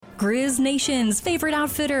Grizz Nation's favorite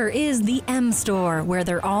outfitter is the M Store, where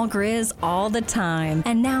they're all Grizz all the time.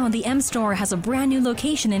 And now the M Store has a brand new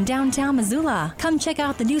location in downtown Missoula. Come check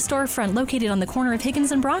out the new storefront located on the corner of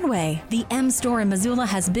Higgins and Broadway. The M Store in Missoula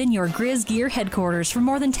has been your Grizz gear headquarters for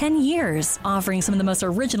more than 10 years, offering some of the most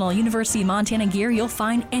original University of Montana gear you'll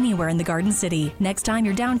find anywhere in the Garden City. Next time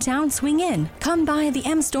you're downtown, swing in. Come by the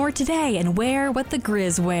M Store today and wear what the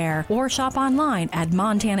Grizz wear, or shop online at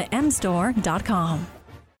montanamstore.com.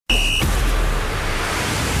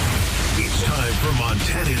 It's time for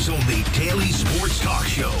Montana's only daily sports talk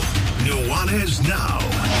show, Nuanez Now.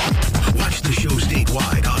 Watch the show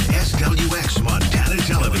statewide on SWX Montana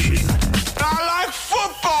Television. I like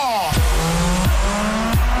football!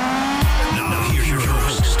 Now here's your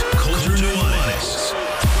host, Coulter Nuanez.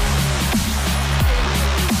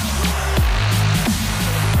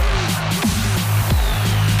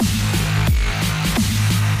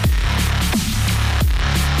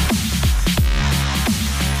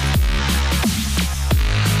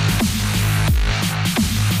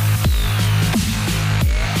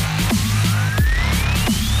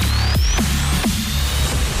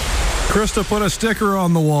 Krista put a sticker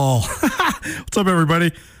on the wall. What's up,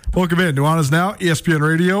 everybody? Welcome in. Nuanez Now, ESPN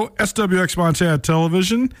Radio, SWX Montana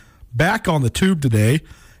Television, back on the tube today,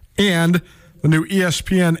 and the new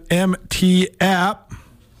ESPN MT app.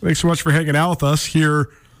 Thanks so much for hanging out with us here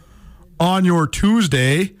on your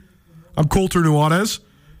Tuesday. I'm Coulter Nuanez.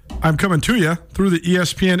 I'm coming to you through the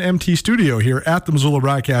ESPN MT studio here at the Missoula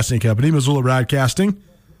Broadcasting Company. Missoula Broadcasting,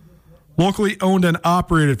 locally owned and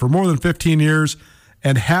operated for more than 15 years,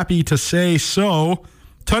 and happy to say so.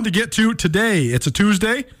 Ton to get to today. It's a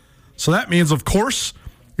Tuesday, so that means, of course,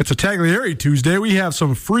 it's a Taglieri Tuesday. We have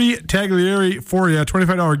some free Taglieri for you, a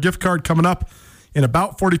 $25 gift card coming up in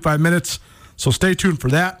about 45 minutes, so stay tuned for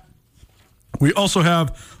that. We also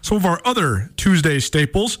have some of our other Tuesday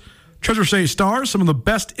staples. Treasure State Stars, some of the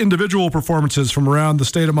best individual performances from around the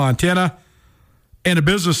state of Montana, and a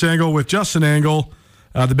business angle with Justin Angle,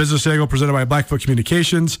 the business angle presented by Blackfoot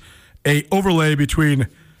Communications, a overlay between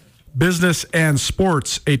business and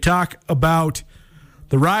sports, a talk about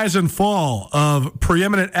the rise and fall of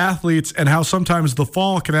preeminent athletes and how sometimes the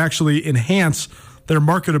fall can actually enhance their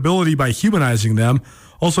marketability by humanizing them.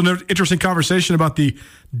 Also, an interesting conversation about the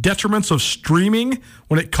detriments of streaming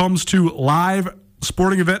when it comes to live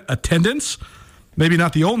sporting event attendance. Maybe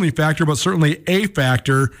not the only factor, but certainly a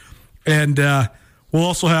factor. And we'll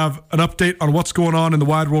also have an update on what's going on in the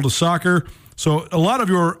wide world of soccer. So a lot of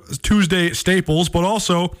your Tuesday staples, but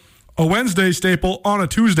also a Wednesday staple on a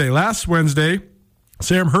Tuesday. Last Wednesday,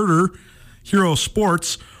 Sam Herder, Hero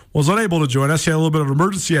Sports, was unable to join us. He had a little bit of an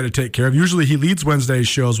emergency he had to take care of. Usually he leads Wednesday's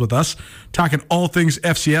shows with us, talking all things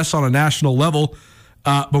FCS on a national level.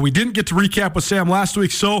 But we didn't get to recap with Sam last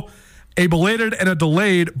week, so a belated and a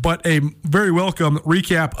delayed, but a very welcome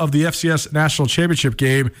recap of the FCS National Championship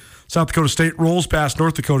game. South Dakota State rolls past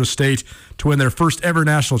North Dakota State to win their first ever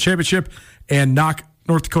national championship and knock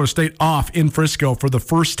North Dakota State off in Frisco for the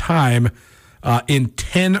first time in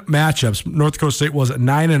 10 matchups. North Dakota State was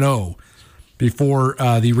 9-0 before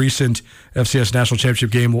the recent FCS National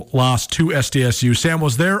Championship game loss to SDSU. Sam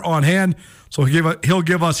was there on hand, so he'll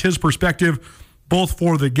give us his perspective both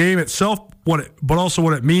for the game itself, but also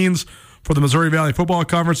what it means for the Missouri Valley Football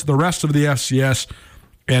Conference, the rest of the FCS,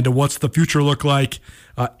 and what's the future look like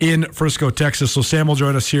in Frisco, Texas. So Sam will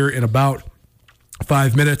join us here in about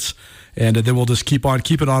 5 minutes, and then we'll just keep on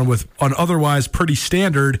keeping on with an otherwise pretty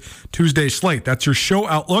standard Tuesday slate. That's your show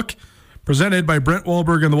outlook, presented by Brent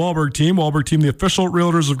Wahlberg and the Wahlberg Team. Wahlberg Team, the official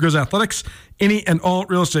realtors of Grizz Athletics. Any and all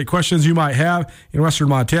real estate questions you might have in Western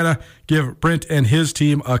Montana, give Brent and his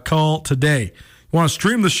team a call today. You want to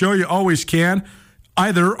stream the show, you always can,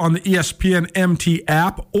 either on the ESPN MT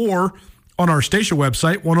app or on our station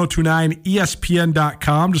website,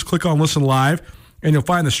 1029ESPN.com. Just click on Listen Live, and you'll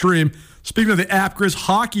find the stream. Speaking of the app, Grizz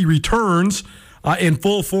Hockey returns in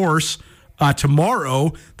full force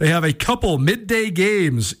tomorrow. They have a couple midday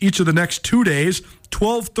games each of the next 2 days.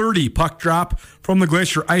 12:30 puck drop from the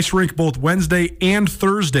Glacier Ice Rink both Wednesday and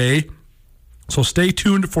Thursday. So stay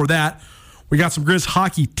tuned for that. We got some Grizz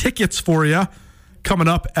Hockey tickets for you coming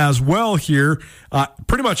up as well here.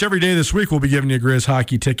 Pretty much every day this week we'll be giving you Grizz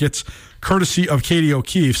Hockey tickets, courtesy of Katie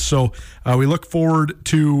O'Keefe. So we look forward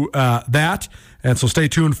to that, and so stay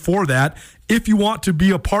tuned for that. If you want to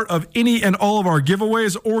be a part of any and all of our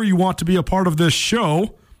giveaways, or you want to be a part of this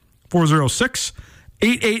show,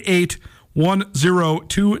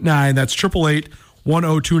 406-888-1029. That's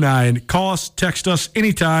 888-1029. Call us, text us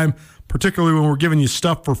anytime, particularly when we're giving you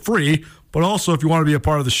stuff for free. But also, if you want to be a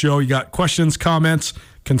part of the show, you got questions, comments,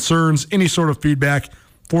 concerns, any sort of feedback,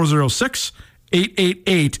 406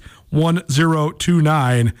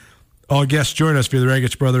 888-1029. All guests join us via the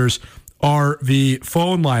Rangich Brothers RV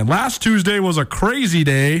phone line. Last Tuesday was a crazy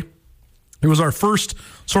day. It was our first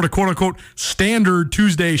sort of quote-unquote standard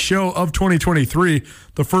Tuesday show of 2023.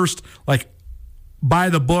 The first, by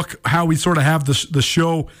the book, how we sort of have the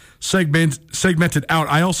show segmented out.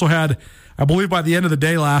 I also had, I believe by the end of the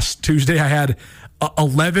day last Tuesday, I had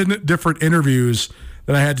 11 different interviews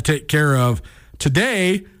that I had to take care of.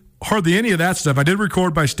 Today, hardly any of that stuff. I did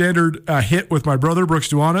record my standard hit with my brother, Brooks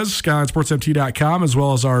Nuanez, SkylineSportsMT.com, as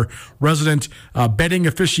well as our resident betting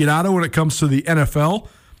aficionado when it comes to the NFL.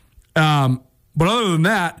 But other than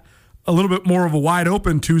that, a little bit more of a wide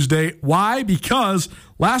open Tuesday. Why? Because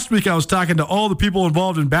last week I was talking to all the people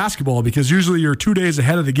involved in basketball, because usually you're 2 days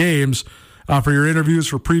ahead of the games for your interviews,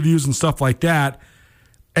 for previews and stuff like that.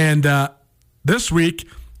 And this week,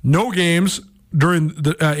 no games during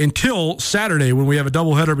the until Saturday, when we have a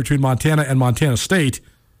doubleheader between Montana and Montana State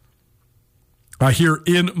here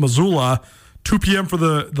in Missoula. 2 p.m. for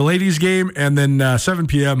the ladies' game, and then 7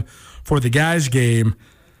 p.m. for the guys' game.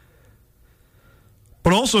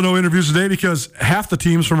 But also no interviews today because half the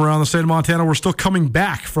teams from around the state of Montana were still coming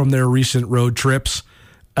back from their recent road trips.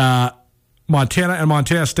 Montana and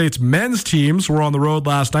Montana State's men's teams were on the road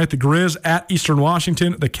last night. The Grizz at Eastern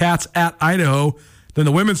Washington, the Cats at Idaho. Then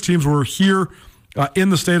the women's teams were here in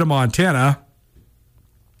the state of Montana.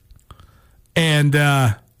 And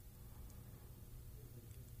the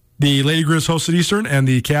Lady Grizz hosted Eastern, and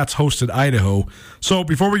the Cats hosted Idaho. So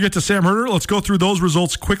before we get to Sam Herder, let's go through those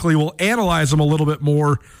results quickly. We'll analyze them a little bit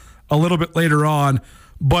more a little bit later on.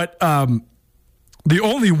 But the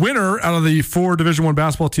only winner out of the 4 Division I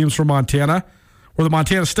basketball teams from Montana were the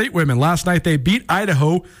Montana State women. Last night they beat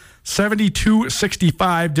Idaho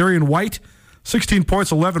 72-65. Darian White, 16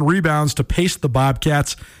 points, 11 rebounds to pace the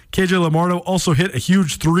Bobcats. KJ Lamardo also hit a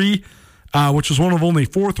huge three, which was one of only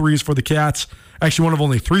 4 threes for the Cats. Actually, one of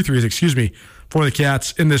only 3 threes, for the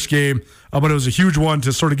Cats in this game. But it was a huge one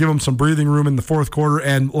to sort of give them some breathing room in the fourth quarter.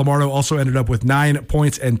 And Lamardo also ended up with 9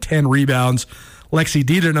 points and 10 rebounds. Lexi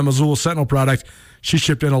Deaton, a Missoula Sentinel product, she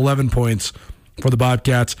chipped in 11 points for the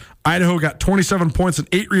Bobcats. Idaho got 27 points and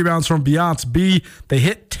 8 rebounds from Beyonce B. They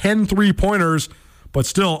hit 10 3-pointers, but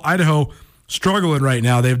still, Idaho struggling right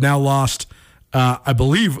now. They've now lost, I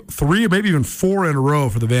believe, 3, maybe even 4 in a row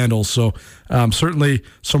for the Vandals. So certainly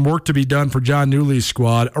some work to be done for John Newley's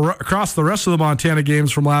squad. Across the rest of the Montana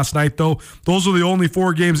games from last night, though, those are the only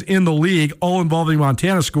 4 games in the league, all involving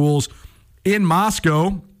Montana schools. In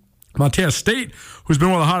Moscow, Montana State, who's been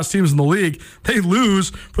one of the hottest teams in the league, they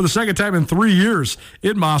lose for the second time in 3 years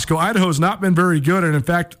in Moscow. Idaho's not been very good, and in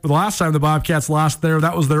fact, the last time the Bobcats lost there,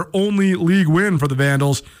 that was their only league win for the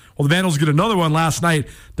Vandals. Well, the Vandals get another one last night.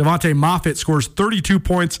 Devontae Moffitt scores 32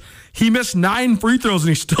 points. He missed 9 free throws, and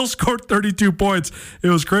he still scored 32 points. It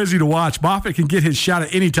was crazy to watch. Moffitt can get his shot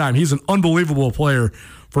at any time. He's an unbelievable player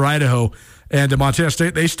for Idaho. And Montana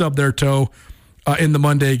State, they stubbed their toe in the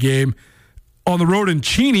Monday game. On the road in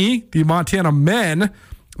Cheney, the Montana men,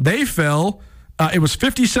 they fell. It was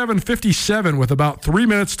 57-57 with about 3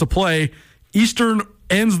 minutes to play. Eastern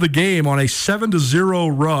ends the game on a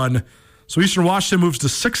 7-0 run. So Eastern Washington moves to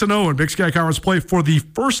 6-0 in Big Sky Conference play for the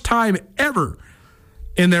first time ever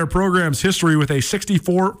in their program's history with a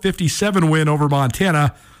 64-57 win over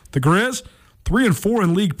Montana. The Grizz, 3-4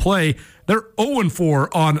 in league play. They're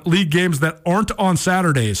 0-4 on league games that aren't on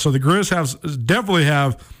Saturdays. So the Grizz definitely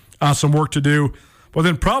have some work to do. But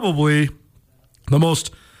then probably the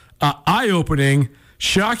most eye-opening,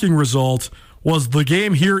 shocking result was the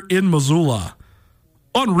game here in Missoula.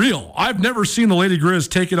 Unreal. I've never seen the Lady Grizz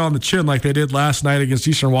take it on the chin like they did last night against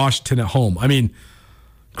Eastern Washington at home. I mean,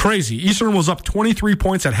 crazy. Eastern was up 23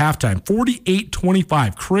 points at halftime,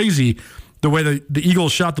 48-25. Crazy the way the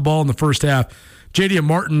Eagles shot the ball in the first half. Jadia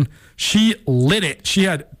Martin, she lit it. She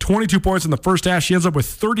had 22 points in the first half. She ends up with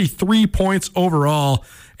 33 points overall.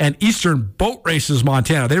 And Eastern boat races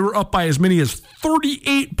Montana. They were up by as many as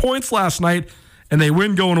 38 points last night, and they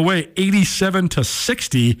win going away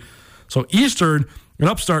 87-60. So Eastern, an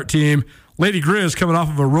upstart team. Lady Grizz coming off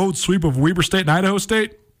of a road sweep of Weber State and Idaho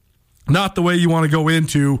State. Not the way you want to go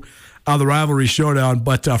into the rivalry showdown,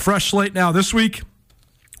 but fresh slate now this week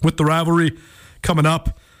with the rivalry coming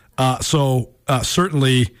up. So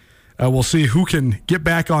certainly we'll see who can get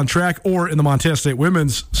back on track, or in the Montana State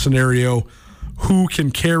women's scenario, who can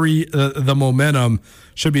carry the momentum.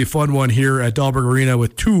 Should be a fun one here at Dahlberg Arena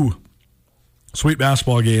with 2 sweet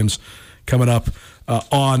basketball games coming up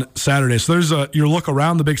on Saturday. So there's your look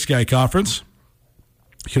around the Big Sky Conference.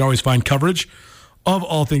 You can always find coverage of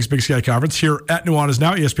all things Big Sky Conference here at Nuanez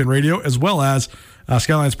Now, ESPN Radio, as well as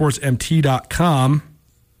SkylineSportsMT.com.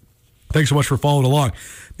 Thanks so much for following along.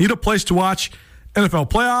 Need a place to watch NFL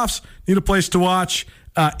playoffs? Need a place to watch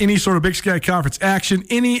any sort of Big Sky Conference action?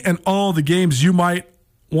 Any and all the games you might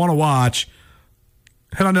want to watch?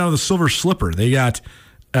 Head on down to the Silver Slipper. They got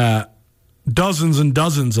dozens and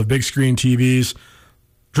dozens of big screen TVs,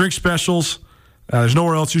 drink specials. There's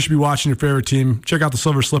nowhere else you should be watching your favorite team. Check out the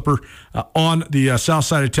Silver Slipper on the south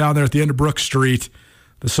side of town there at the end of Brook Street.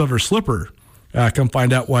 The Silver Slipper. Come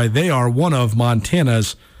find out why they are one of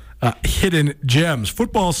Montana's hidden gems.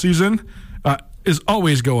 Football season is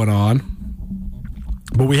always going on,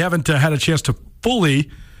 but we haven't had a chance to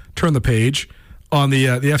fully turn the page on the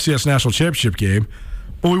FCS National Championship game.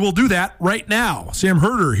 But we will do that right now. Sam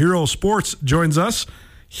Herder, Hero Sports, joins us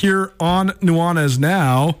here on Nuanez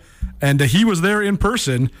Now. And he was there in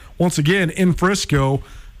person, once again, in Frisco.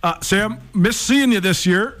 Sam, missed seeing you this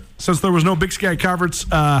year since there was no Big Sky Conference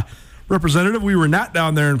representative. We were not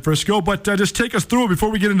down there in Frisco. But just take us through it before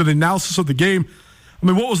we get into the analysis of the game. I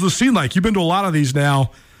mean, what was the scene like? You've been to a lot of these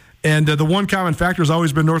now. And the one common factor has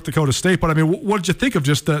always been North Dakota State. But, I mean, what did you think of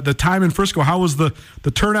just the time in Frisco? How was the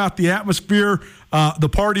turnout, the atmosphere, the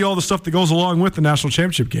party, all the stuff that goes along with the national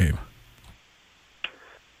championship game?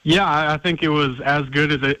 Yeah, I think it was as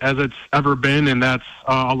good as it's ever been, and that's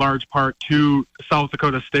a large part to South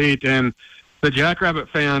Dakota State. And the Jackrabbit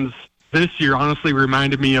fans this year honestly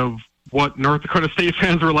reminded me of what North Dakota State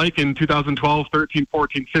fans were like in 2012, 13,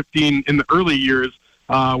 14, 15 in the early years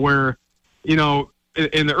where, you know,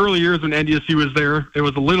 in the early years when NDSU was there, it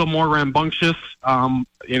was a little more rambunctious,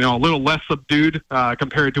 you know, a little less subdued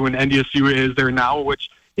compared to when NDSU is there now, which,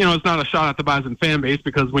 you know, is not a shot at the Bison fan base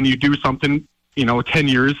because when you do something, you know, 10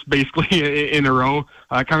 years basically in a row,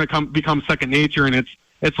 kind of becomes second nature, and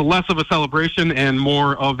it's less of a celebration and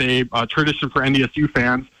more of a tradition for NDSU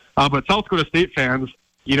fans. But South Dakota State fans,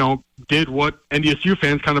 you know, did what NDSU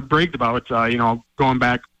fans kind of bragged about, you know, going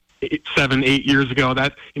back 7-8 years ago,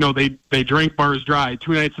 that, you know, they drank bars dry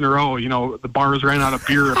 2 nights in a row. You know, the bars ran out of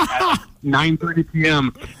beer at 9:30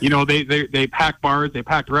 p.m. You know, they packed bars, they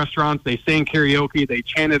packed restaurants, they sang karaoke, they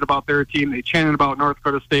chanted about their team, they chanted about North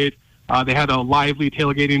Dakota State. They had a lively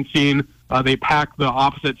tailgating scene. They packed the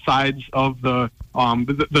opposite sides of the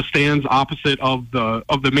stands opposite of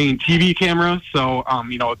the main TV camera. So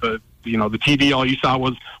you know, the TV, all you saw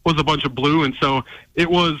was a bunch of blue, and so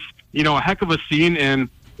it was, you know, a heck of a scene. And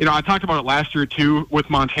you know, I talked about it last year too with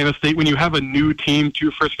Montana State. When you have a new team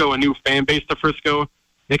to Frisco, a new fan base to Frisco,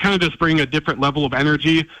 they kind of just bring a different level of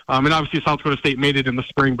energy. And obviously South Dakota State made it in the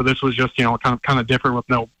spring, but this was just, you know, kind of different with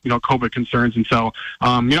no, you know, COVID concerns. And so, you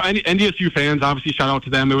know, NDSU fans, obviously shout out to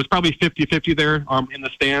them. It was probably 50-50 there in the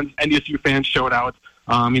stands. NDSU fans showed out.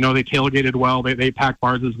 You know, they tailgated well. They packed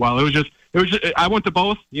bars as well. It was just, I went to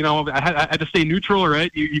both. You know, I had to stay neutral, right?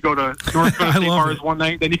 You go to North Dakota State bars one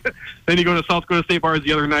night, then you go to South Dakota State bars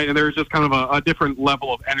the other night, and there was just kind of a different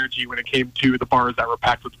level of energy when it came to the bars that were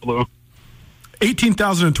packed with blue.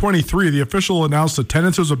 18,023, the official announced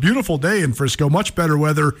attendance. It was a beautiful day in Frisco, much better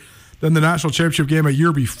weather than the national championship game a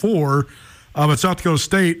year before. At South Dakota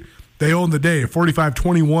State, they owned the day, a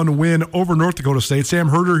 45-21 win over North Dakota State. Sam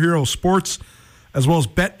Herder, Hero Sports, as well as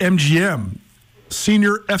BetMGM,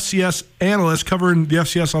 senior FCS analyst covering the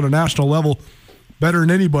FCS on a national level, better than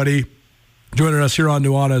anybody, joining us here on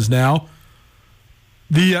Nuanez Now.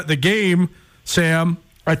 The game, Sam,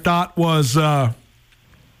 I thought was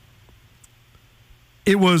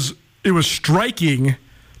it was striking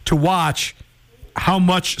to watch how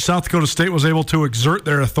much South Dakota State was able to exert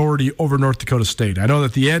their authority over North Dakota State. I know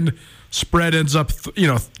that the end spread ends up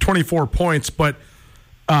 24 points, but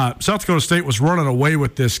South Dakota State was running away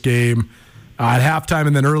with this game at halftime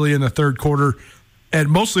and then early in the third quarter. And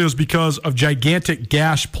mostly it was because of gigantic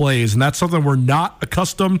gash plays. And that's something we're not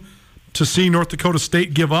accustomed to seeing North Dakota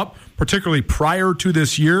State give up, particularly prior to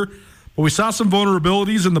this year. But we saw some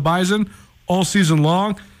vulnerabilities in the Bison all season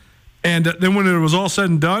long. And then when it was all said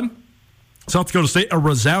and done, South Dakota State, a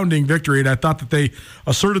resounding victory. And I thought that they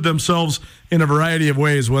asserted themselves in a variety of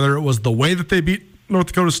ways, whether it was the way that they beat North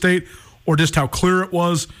Dakota State or just how clear it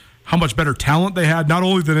was, how much better talent they had, not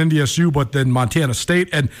only than NDSU, but than Montana State.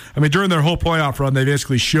 And, I mean, during their whole playoff run, they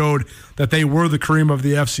basically showed that they were the cream of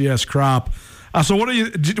the FCS crop. So what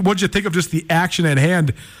did you think of just the action at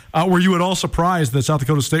hand? Were you at all surprised that South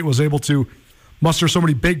Dakota State was able to muster so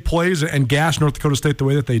many big plays and gash North Dakota State the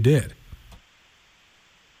way that they did?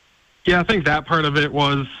 Yeah, I think that part of it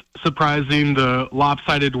was surprising. The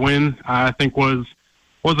lopsided win, I think, was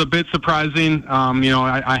a bit surprising.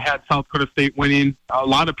 I had South Dakota State winning. A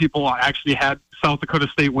lot of people actually had South Dakota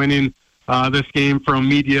State winning this game, from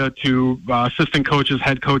media to assistant coaches,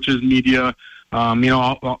 head coaches, media,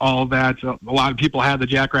 all of that. A lot of people had the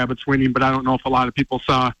Jackrabbits winning, but I don't know if a lot of people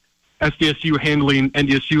saw SDSU handling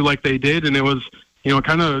NDSU like they did, and it was,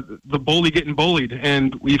 kind of the bully getting bullied.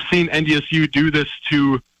 And we've seen NDSU do this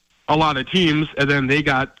to a lot of teams, and then they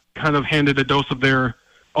got kind of handed a dose of their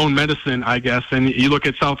own medicine, I guess. And you look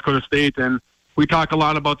at South Dakota State, and we talk a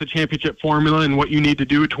lot about the championship formula and what you need to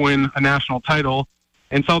do to win a national title.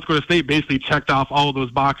 And South Dakota State basically checked off all of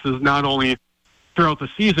those boxes, not only throughout the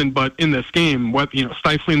season, but in this game,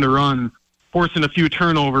 stifling the run, forcing a few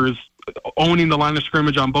turnovers, owning the line of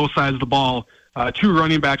scrimmage on both sides of the ball, 2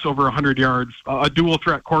 running backs over 100 yards, a dual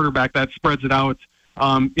threat quarterback that spreads it out.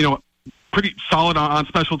 Pretty solid on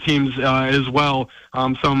special teams as well.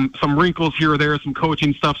 Some wrinkles here or there, some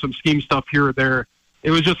coaching stuff, some scheme stuff here or there.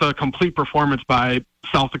 It was just a complete performance by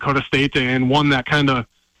South Dakota State, and one that kind of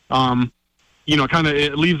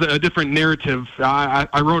it leaves a different narrative.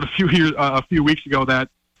 I wrote a few weeks ago that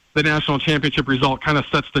the national championship result kind of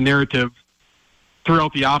sets the narrative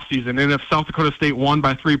throughout the offseason. And if South Dakota State won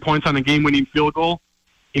by 3 points on a game-winning field goal,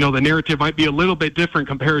 the narrative might be a little bit different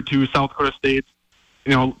compared to South Dakota State,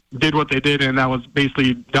 did what they did, and that was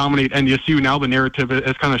basically dominate NDSU. Now the narrative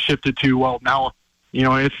has kind of shifted to, well, now,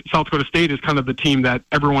 it's South Dakota State is kind of the team that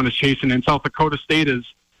everyone is chasing, and South Dakota State is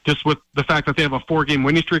just with the fact that they have a 4-game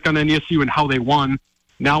winning streak on NDSU and how they won.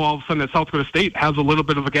 Now all of a sudden that South Dakota State has a little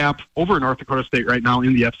bit of a gap over North Dakota State right now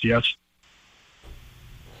in the FCS.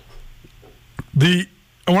 I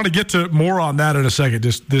want to get to more on that in a second,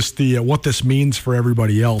 what this means for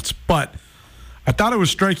everybody else. But I thought it was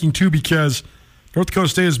striking too because North Dakota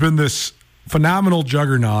State has been this phenomenal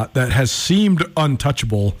juggernaut that has seemed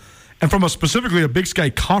untouchable. And from specifically a Big Sky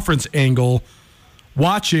Conference angle,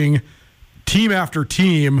 watching team after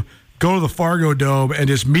team go to the Fargo Dome and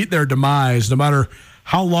just meet their demise, no matter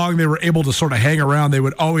how long they were able to sort of hang around, they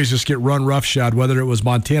would always just get run roughshod, whether it was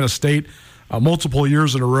Montana State multiple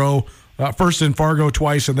years in a row, first in Fargo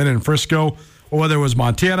twice and then in Frisco, or whether it was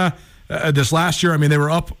Montana this last year. I mean, they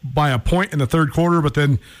were up by a point in the third quarter, but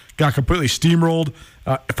then got completely steamrolled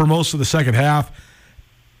for most of the second half.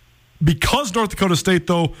 Because North Dakota State,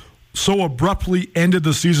 though, so abruptly ended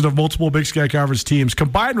the season of multiple Big Sky Conference teams,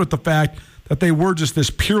 combined with the fact that they were just this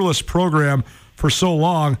peerless program for so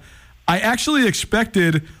long, I actually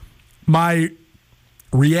expected my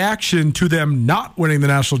reaction to them not winning the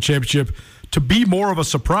national championship to be more of a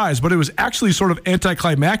surprise, but it was actually sort of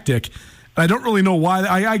anticlimactic. I don't really know why.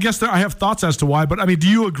 I guess I have thoughts as to why, but I mean, do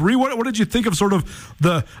you agree? What did you think of sort of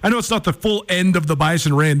I know it's not the full end of the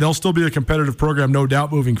Bison reign. They'll still be a competitive program, no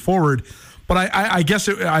doubt, moving forward. But I guess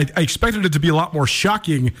I expected it to be a lot more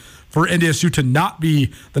shocking for NDSU to not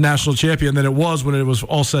be the national champion than it was when it was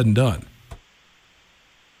all said and done.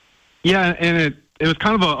 Yeah, and it was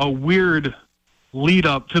kind of a weird lead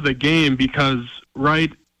up to the game because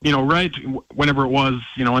right whenever it was,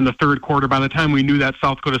 in the third quarter, by the time we knew that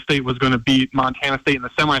South Dakota State was going to beat Montana State in the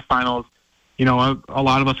semifinals, a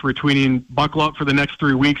lot of us were tweeting, buckle up for the next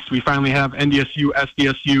 3 weeks. We finally have NDSU,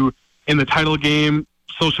 SDSU in the title game.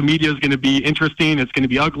 Social media is going to be interesting. It's going to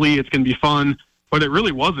be ugly. It's going to be fun. But it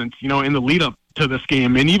really wasn't, in the lead up to this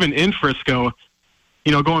game. And even in Frisco,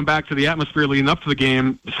 going back to the atmosphere leading up to the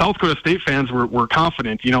game, South Dakota State fans were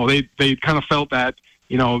confident. They kind of felt that,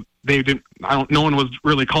 they didn't. No one was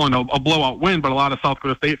really calling a blowout win, but a lot of South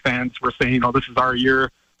Dakota State fans were saying, this is our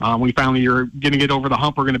year. We finally are going to get over the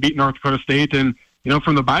hump. We're going to beat North Dakota State. And,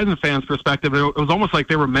 from the Bison fans' perspective, it was almost like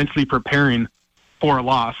they were mentally preparing for a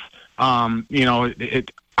loss.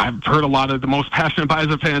 I've heard a lot of the most passionate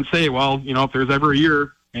Bison fans say, well, if there's ever a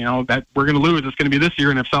year, that we're going to lose, it's going to be this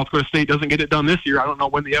year. And if South Dakota State doesn't get it done this year, I don't know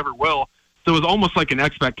when they ever will. So it was almost like an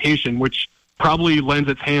expectation, which probably lends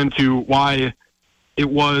its hand to why it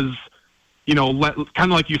was, kind of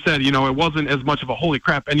like you said, it wasn't as much of a holy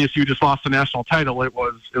crap, NDSU just lost the national title. It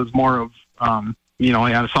was more of,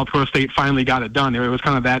 South Dakota State finally got it done. It was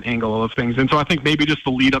kind of that angle of things. And so I think maybe just the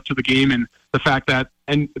lead up to the game and the fact that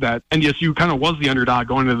NDSU kind of was the underdog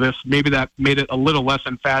going into this, maybe that made it a little less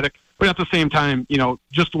emphatic. But at the same time,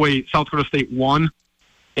 just the way South Dakota State won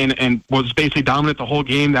and was basically dominant the whole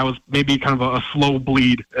game, that was maybe kind of a slow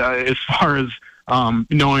bleed as far as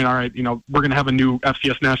knowing, all right, we're going to have a new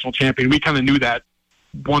FCS national champion. We kind of knew that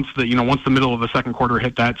once the middle of the second quarter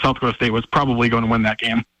hit, that South Dakota State was probably going to win that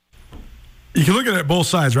game. You can look at it both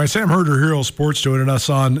sides, right? Sam Herder, Hero Sports, joining us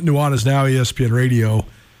on Nuanez Now, ESPN Radio.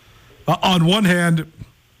 On one hand,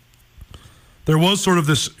 there was sort of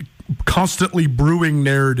this constantly brewing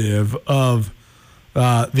narrative of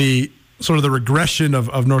the regression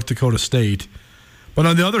of North Dakota State. But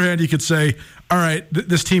on the other hand, you could say, all right,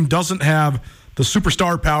 this team doesn't have the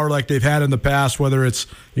superstar power like they've had in the past, whether it's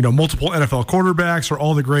multiple NFL quarterbacks or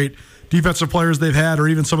all the great defensive players they've had, or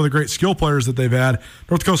even some of the great skill players that they've had.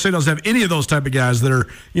 North Dakota State doesn't have any of those type of guys that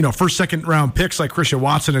are, first, second round picks like Christian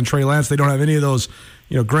Watson and Trey Lance. They don't have any of those,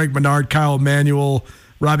 Greg Menard, Kyle Emanuel,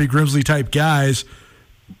 Robbie Grimsley type guys.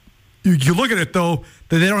 You look at it, though,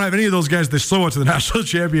 that they don't have any of those guys. They still went to the national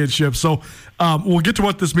championship. So we'll get to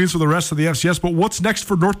what this means for the rest of the FCS. But what's next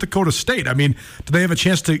for North Dakota State? I mean, do they have a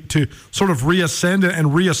chance to sort of reascend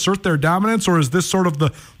and reassert their dominance, or is this sort of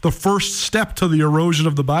the first step to the erosion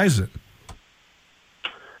of the Bison?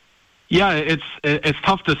 Yeah, it's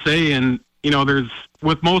tough to say. And, there's,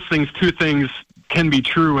 with most things, two things can be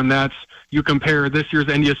true, and that's you compare this year's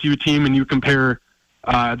NDSU team and you compare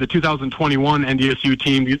the 2021 NDSU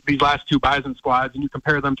team, these last two Bison squads, and you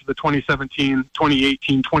compare them to the 2017,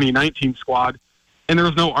 2018, 2019 squad, and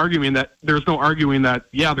there's no arguing that,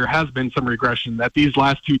 yeah, there has been some regression, that these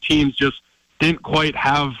last two teams just didn't quite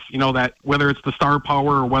have, that, whether it's the star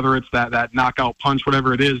power or whether it's that knockout punch,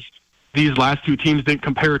 whatever it is, these last two teams didn't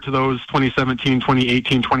compare to those 2017,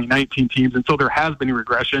 2018, 2019 teams, and so there has been a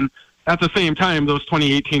regression. At the same time, those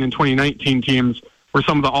 2018 and 2019 teams were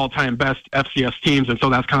some of the all-time best FCS teams, and so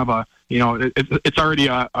that's kind of it's already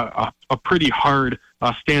a pretty hard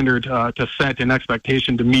standard to set an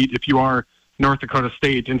expectation to meet if you are North Dakota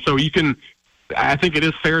State. And so I think it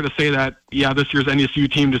is fair to say that, yeah, this year's NDSU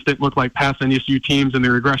team just didn't look like past NDSU teams, and the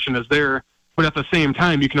regression is there. But at the same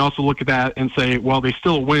time, you can also look at that and say, well, they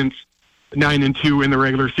still went 9-2 in the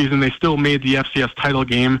regular season. They still made the FCS title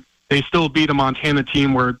game. They still beat a Montana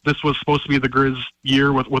team where this was supposed to be the Grizz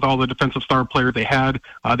year with all the defensive star players they had.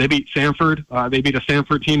 They beat Samford. They beat a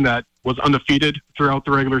Samford team that was undefeated throughout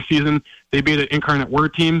the regular season. They beat an Incarnate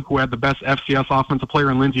Word team who had the best FCS offensive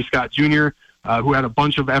player in Lindsey Scott Jr., who had a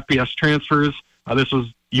bunch of FBS transfers. This was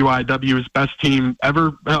UIW's best team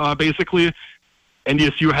ever, basically.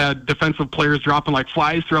 NDSU had defensive players dropping like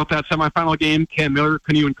flies throughout that semifinal game. Cam Miller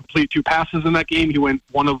couldn't even complete 2 passes in that game. He went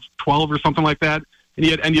 1 of 12 or something like that. And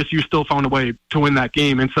yet NDSU still found a way to win that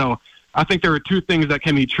game. And so I think there are two things that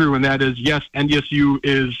can be true, and that is, yes, NDSU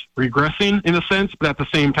is regressing in a sense, but at the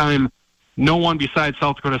same time, no one besides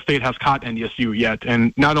South Dakota State has caught NDSU yet.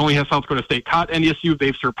 And not only has South Dakota State caught NDSU,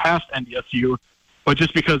 they've surpassed NDSU. But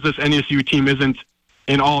just because this NDSU team isn't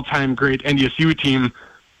an all-time great NDSU team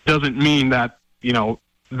doesn't mean that,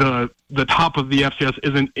 the top of the FCS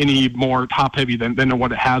isn't any more top-heavy than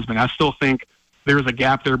what it has been. I still think there's a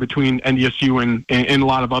gap there between NDSU and a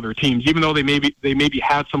lot of other teams, even though they maybe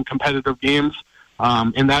had some competitive games.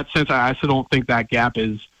 In that sense, I still don't think that gap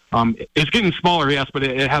is it's getting smaller, yes, but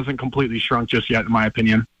it hasn't completely shrunk just yet, in my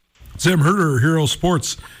opinion. Sam Herder, Hero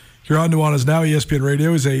Sports, here on Nuanez Now, ESPN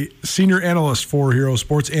Radio, is a senior analyst for Hero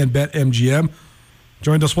Sports and BetMGM.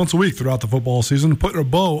 Joined us once a week throughout the football season, putting a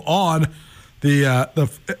bow on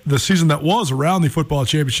the season that was around the football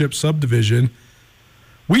championship subdivision.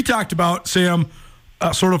 We talked about, Sam,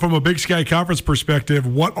 sort of from a Big Sky Conference perspective,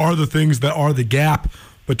 what are the things that are the gap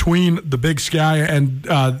between the Big Sky and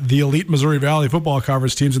the elite Missouri Valley Football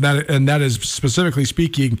Conference teams, and that is specifically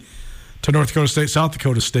speaking to North Dakota State, South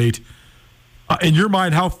Dakota State. In your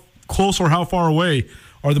mind, how close or how far away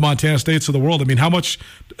are the Montana States of the world? I mean, how much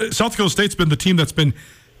South Dakota State's been the team that's been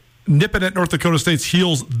nipping at North Dakota State's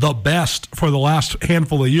heels the best for the last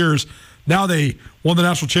handful of years. Now they won the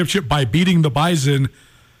national championship by beating the Bison.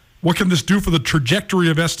 What can this do for the trajectory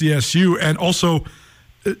of SDSU? And also,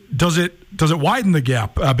 does it widen the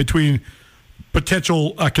gap between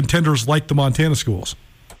potential contenders like the Montana schools?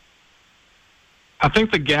 I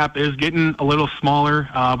think the gap is getting a little smaller,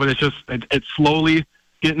 but it's slowly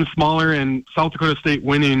getting smaller. And South Dakota State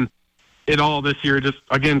winning it all this year just,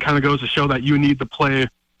 again, kind of goes to show that you need to play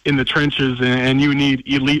in the trenches and you need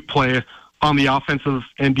elite play on the offensive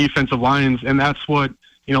and defensive lines. And that's what,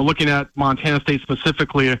 looking at Montana State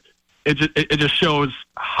specifically, it just shows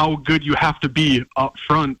how good you have to be up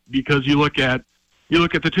front, because you look at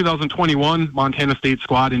the 2021 Montana State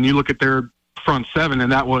squad and you look at their front seven,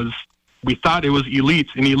 and we thought it was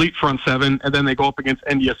an elite front seven, and then they go up against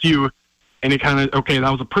NDSU and it kind of, okay, that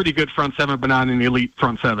was a pretty good front seven, but not an elite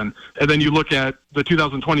front seven. And then you look at the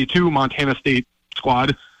 2022 Montana State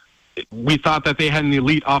squad. We thought that they had an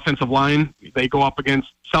elite offensive line. They go up against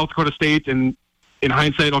South Dakota State, and in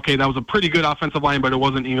hindsight, okay, that was a pretty good offensive line, but it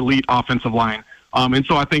wasn't an elite offensive line. And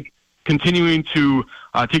so I think continuing to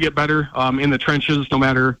get better in the trenches, no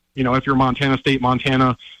matter, if you're Montana State,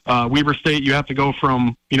 Montana, Weber State, you have to go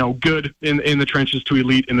from, good in the trenches to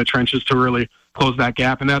elite in the trenches to really close that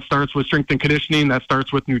gap. And that starts with strength and conditioning. That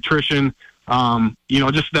starts with nutrition.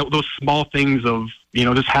 Just those small things of,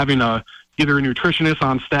 just having either a nutritionist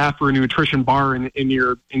on staff or a nutrition bar in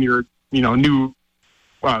your new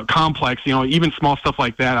complex. Even small stuff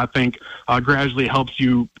like that, I think gradually helps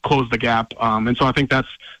you close the gap. And so I think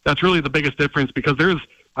that's really the biggest difference, because there's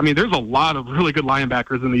a lot of really good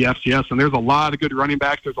linebackers in the FCS, and there's a lot of good running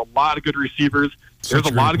backs. There's a lot of good receivers. There's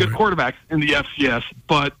a lot of good quarterbacks in the FCS,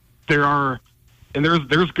 but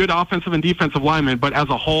there's good offensive and defensive linemen. But as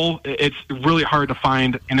a whole, it's really hard to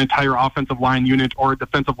find an entire offensive line unit or a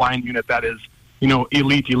defensive line unit that is,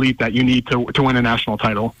 elite that you need to win a national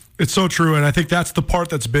title. It's so true, and I think that's the part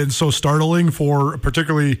that's been so startling for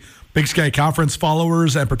particularly Big Sky Conference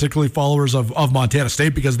followers and particularly followers of Montana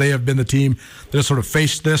State, because they have been the team that has sort of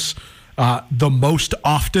faced this the most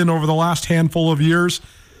often over the last handful of years.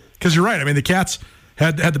 Because you're right. I mean, the Cats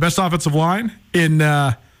had the best offensive line in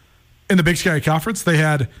the Big Sky Conference. They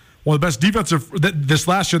had one of the best defensive. This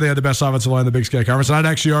last year, they had the best offensive line in the Big Sky Conference. And I'd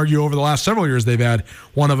actually argue over the last several years, they've had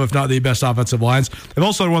one of, if not the best offensive lines. They've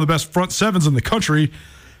also had one of the best front sevens in the country.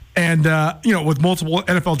 And, with multiple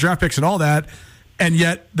NFL draft picks and all that. And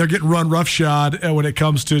yet they're getting run roughshod when it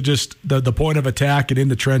comes to just the point of attack and in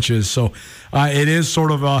the trenches. So it is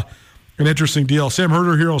sort of an interesting deal. Sam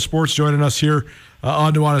Herder, Hero Sports, joining us here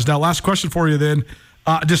on Nuanez Now. Last question for you then.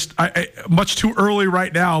 Much too early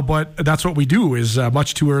right now, but that's what we do, is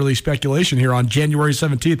much too early speculation here on January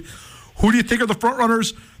 17th. Who do you think are the front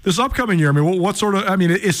runners this upcoming year? I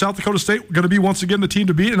mean, is South Dakota State going to be once again the team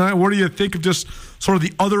to beat? And what do you think of just sort of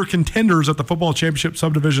the other contenders at the football championship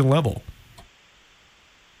subdivision level?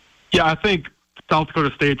 Yeah, I think South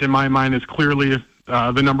Dakota State, in my mind, is clearly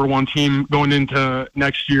the number one team going into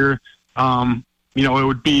next year. It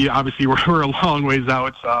would be, obviously, we're a long ways out.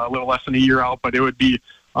 It's a little less than a year out, but it would be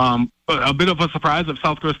a bit of a surprise if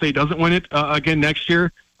South Dakota State doesn't win it again next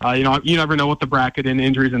year. You never know with the bracket and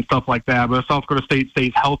injuries and stuff like that, but if South Dakota State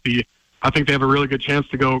stays healthy, I think they have a really good chance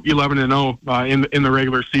to go 11-0 in the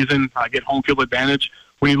regular season, get home field advantage.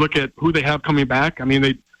 When you look at who they have coming back, I mean,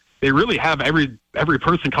 they really have every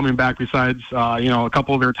person coming back besides a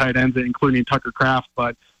couple of their tight ends, including Tucker Kraft.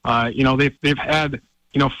 But they've had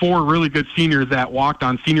 4 really good seniors that walked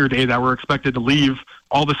on senior day that were expected to leave,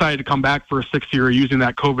 all decided to come back for a 6th year using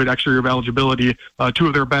that COVID extra year of eligibility. 2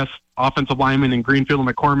 of their best offensive linemen in Greenfield and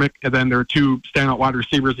McCormick, and then their 2 standout wide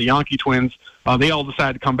receivers, the Yankee twins. They all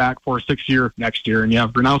decided to come back for a 6th year next year. And you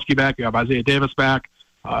have Bernowski back, you have Isaiah Davis back,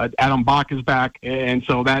 Adam Bach is back, and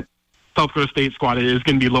so that South Dakota State squad is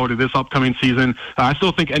going to be loaded this upcoming season. I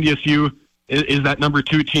still think NDSU is that number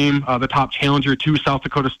 2 team, the top challenger to South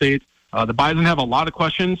Dakota State. The Bison have a lot of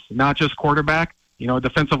questions, not just quarterback.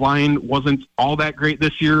 Defensive line wasn't all that great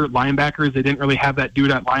this year. Linebackers, they didn't really have that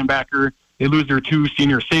dude at linebacker. They lose their 2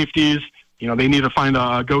 senior safeties. They need to find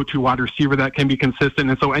a go-to wide receiver that can be consistent.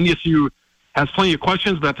 And so NDSU has plenty of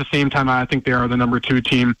questions, but at the same time, I think they are the number 2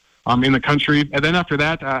 team in the country. And then after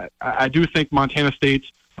that, I do think Montana State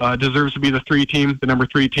deserves to be the number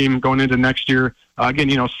 3 team going into next year.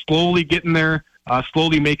 Again, slowly getting there,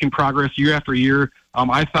 slowly making progress year after year.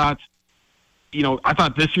 I thought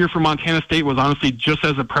this year for Montana State was honestly just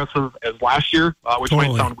as impressive as last year, which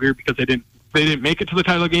might sound weird because they didn't make it to the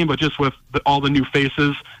title game, but just with all the new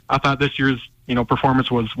faces, I thought this year's performance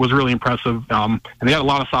was really impressive, and they had a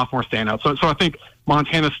lot of sophomore standouts. So I think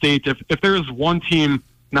Montana State, if there is one team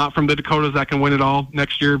not from the Dakotas that can win it all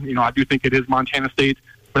next year, I do think it is Montana State.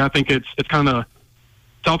 But I think it's kind of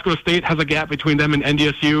South Dakota State has a gap between them and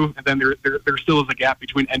NDSU, and then there still is a gap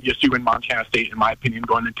between NDSU and Montana State, in my opinion,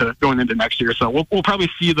 going into next year. So we'll probably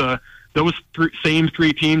see those same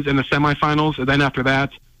 3 teams in the semifinals, and then after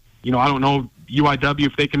that, I don't know, UIW,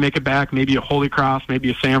 if they can make it back, maybe a Holy Cross,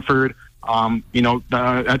 maybe a Sanford,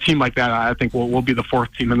 a team like that, I think will be the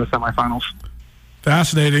 4th team in the semifinals.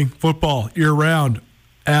 Fascinating football year-round,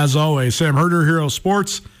 as always. Sam Herder, Hero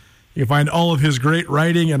Sports. You can find all of his great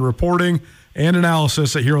writing and reporting and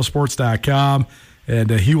analysis at herosports.com, and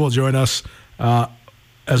he will join us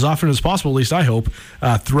as often as possible, at least I hope,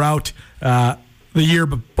 throughout the year,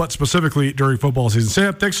 but specifically during football season.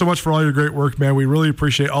 Sam, thanks so much for all your great work, man. We really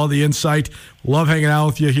appreciate all the insight. Love hanging out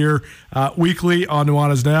with you here weekly on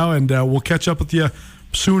Nuanez Now, and we'll catch up with you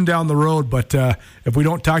soon down the road. But if we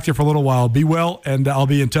don't talk to you for a little while, be well, and I'll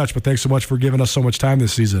be in touch. But thanks so much for giving us so much time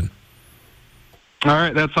this season. All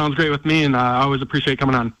right, that sounds great with me, and I always appreciate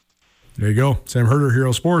coming on. There you go. Sam Herder,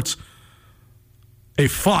 Hero Sports. A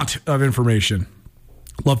font of information.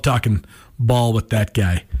 Love talking ball with that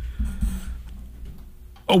guy.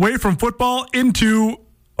 Away from football into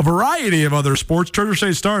a variety of other sports. Treasure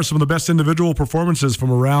State Stars, some of the best individual performances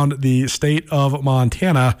from around the state of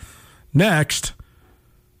Montana. Next,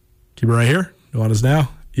 keep it right here. Nuanez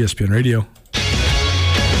Now, ESPN Radio.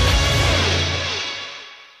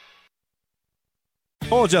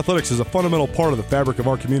 College athletics is a fundamental part of the fabric of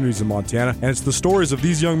our communities in Montana, and it's the stories of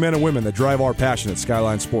these young men and women that drive our passion at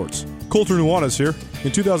Skyline Sports. Colter Nuanez here.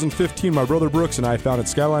 In 2015, my brother Brooks and I founded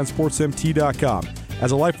SkylineSportsMT.com.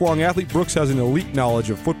 As a lifelong athlete, Brooks has an elite knowledge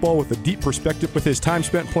of football with a deep perspective with his time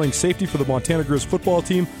spent playing safety for the Montana Grizz football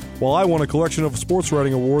team, while I won a collection of sports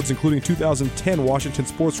writing awards, including 2010 Washington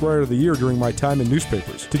Sports Writer of the Year during my time in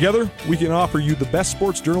newspapers. Together, we can offer you the best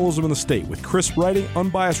sports journalism in the state with crisp writing,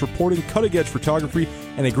 unbiased reporting, cutting-edge photography,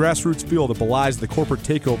 and a grassroots feel that belies the corporate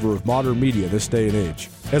takeover of modern media this day and age.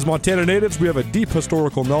 As Montana natives, we have a deep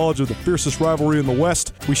historical knowledge of the fiercest rivalry in the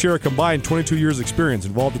West. We share a combined 22 years experience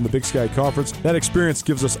involved in the Big Sky Conference. That experience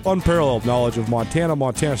gives us unparalleled knowledge of Montana,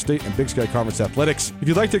 Montana State, and Big Sky Conference athletics. If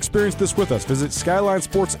you'd like to experience this with us, visit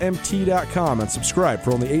SkylineSportsMT.com and subscribe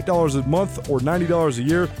for only $8 a month or $90 a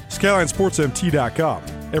year. SkylineSportsMT.com.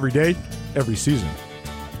 Every day, every season.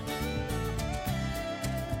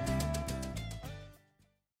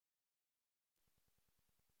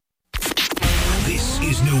 This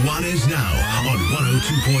is Nuanez Now on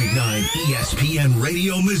 102.9 ESPN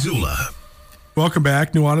Radio Missoula. Welcome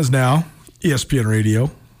back. Nuanez Now, ESPN Radio,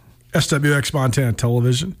 SWX Montana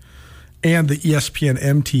Television, and the ESPN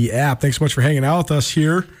MT app. Thanks so much for hanging out with us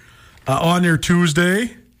here on your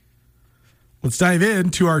Tuesday. Let's dive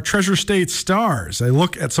into our Treasure State Stars. I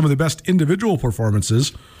look at some of the best individual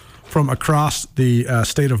performances from across the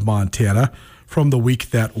state of Montana from the week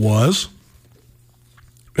that was.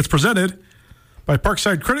 It's presented by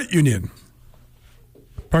Parkside Credit Union.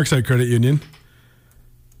 Parkside Credit Union,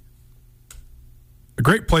 a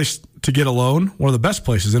great place to get a loan, one of the best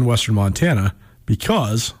places in Western Montana,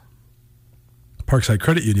 because Parkside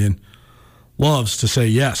Credit Union loves to say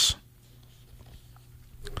yes.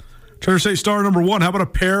 Treasure State Star number one, how about a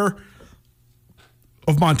pair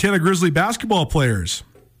of Montana Grizzly basketball players?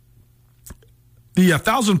 The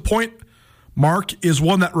 1,000-point mark is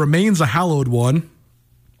one that remains a hallowed one.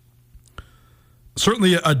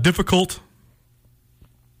 Certainly a difficult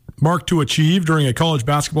mark to achieve during a college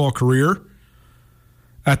basketball career.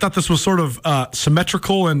 I thought this was sort of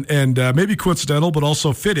symmetrical and maybe coincidental, but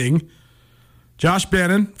also fitting. Josh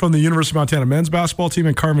Bannon from the University of Montana men's basketball team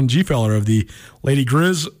and Carmen Gfeller of the Lady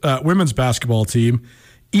Grizz women's basketball team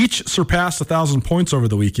each surpassed 1,000 points over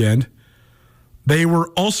the weekend. They were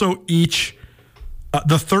also each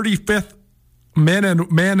the 35th man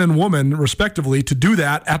and woman, respectively, to do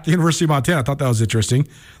that at the University of Montana. I thought that was interesting,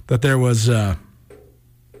 that there was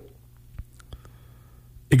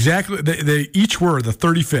exactly, they each were the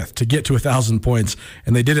 35th to get to 1,000 points,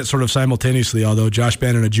 and they did it sort of simultaneously, although Josh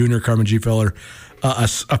Bannon, a junior, Carmen Gfeller,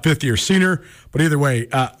 a fifth-year senior. But either way,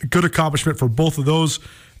 good accomplishment for both of those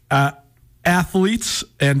athletes,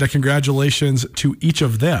 and congratulations to each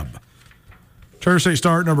of them. Treasure State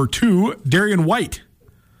Star number two, Darian White.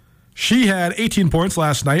 She had 18 points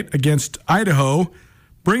last night against Idaho,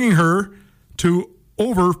 bringing her to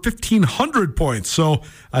over 1,500 points. So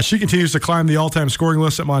she continues to climb the all-time scoring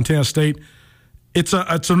list at Montana State. It's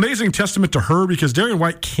an amazing testament to her because Darian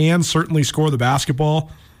White can certainly score the basketball,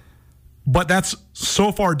 but that's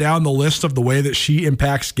so far down the list of the way that she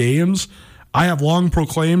impacts games. I have long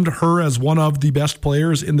proclaimed her as one of the best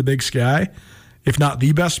players in the Big Sky, if not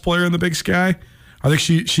the best player in the Big Sky. I think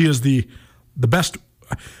she is the best.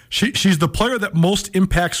 She's the player that most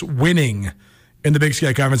impacts winning in the Big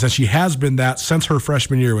Sky Conference, and she has been that since her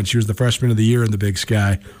freshman year when she was the freshman of the year in the Big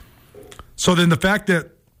Sky. So then the fact that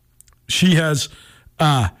she has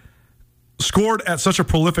scored at such a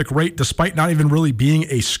prolific rate despite not even really being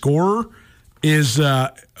a scorer is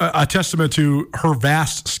a testament to her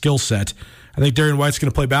vast skill set. I think Darian White's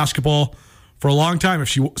going to play basketball for a long time if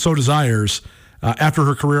she so desires after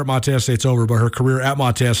her career at Montana State's over, but her career at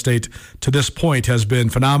Montana State to this point has been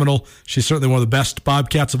phenomenal. She's certainly one of the best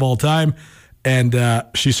Bobcats of all time, and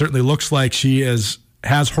she certainly looks like she has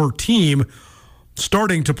her team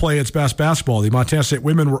starting to play its best basketball. The Montana State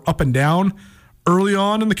women were up and down early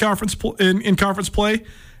on in the conference in conference play,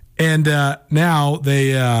 and now they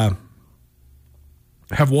have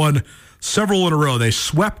won several in a row. They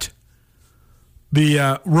swept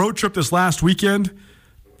the road trip this last weekend,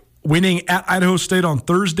 winning at Idaho State on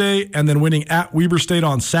Thursday and then winning at Weber State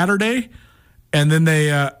on Saturday. And then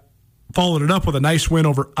they followed it up with a nice win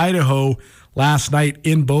over Idaho last night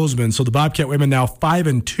in Bozeman. So the Bobcat women now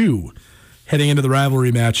 5-2 heading into the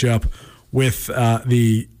rivalry matchup with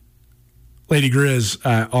the Lady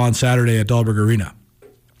Grizz on Saturday at Dahlberg Arena.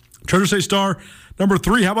 Treasure State Star number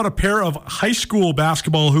three, how about a pair of high school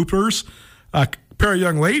basketball hoopers, a pair of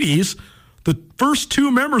young ladies, the first two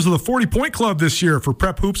members of the 40-point club this year for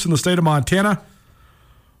prep hoops in the state of Montana.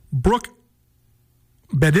 Brooke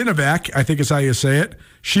Bedinovac, I think is how you say it.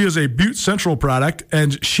 She is a Butte Central product,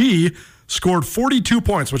 and she scored 42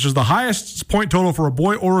 points, which is the highest point total for a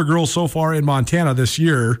boy or a girl so far in Montana this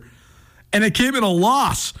year. And it came in a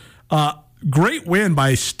loss. Great win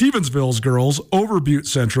by Stevensville's girls over Butte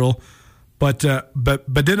Central. But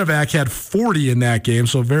Bedinovac had 40 in that game,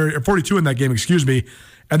 42 in that game, excuse me.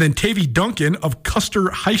 And then Tavy Duncan of Custer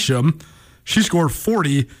Hysham, she scored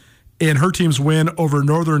 40 in her team's win over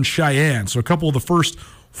Northern Cheyenne. So a couple of the first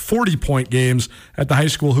 40-point games at the high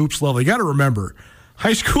school hoops level. You got to remember,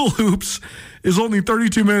 high school hoops is only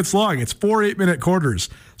 32 minutes long. It's 4 8-minute quarters.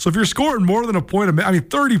 So if you're scoring more than a point a minute,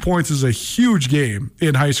 30 points is a huge game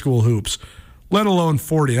in high school hoops, let alone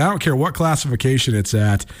 40. And I don't care what classification it's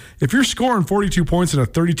at. If you're scoring 42 points in a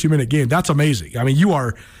 32-minute game, that's amazing. You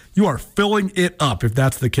are filling it up if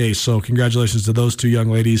that's the case. So congratulations to those two young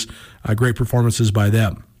ladies. Great performances by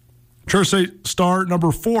them. Treasure State star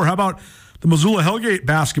number 4. How about the Missoula Hellgate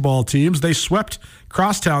basketball teams? They swept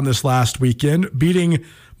Crosstown this last weekend, beating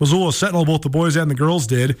Missoula Sentinel, both the boys and the girls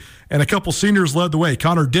did, and a couple seniors led the way.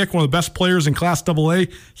 Connor Dick, one of the best players in Class AA,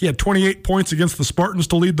 he had 28 points against the Spartans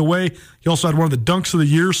to lead the way. He also had one of the dunks of the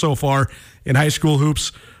year so far in high school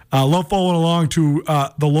hoops. Love following along to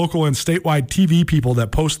the local and statewide TV people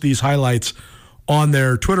that post these highlights on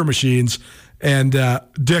their Twitter machines. And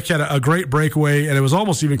Dick had a great breakaway, and it was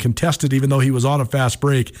almost even contested, even though he was on a fast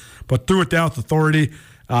break, but threw it down with authority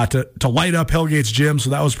to light up Hellgate's gym,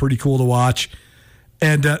 so that was pretty cool to watch.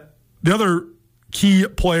 And the other key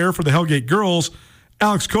player for the Hellgate girls,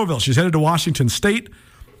 Alex Coville. She's headed to Washington State.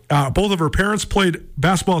 Both of her parents played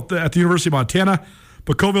basketball at the University of Montana,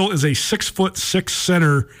 but Coville is a 6'6"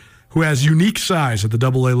 center who has unique size at the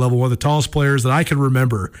AA level, one of the tallest players that I can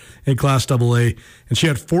remember in Class AA. And she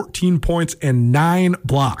had 14 points and 9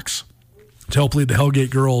 blocks to help lead the Hellgate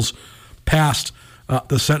girls past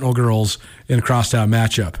the Sentinel girls in a crosstown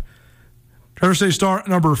matchup. Treasure State star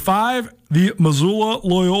number 5, the Missoula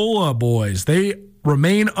Loyola boys. They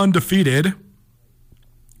remain undefeated.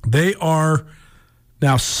 They are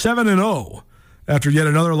now 7-0 after yet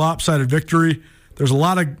another lopsided victory. There's a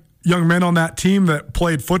lot of young men on that team that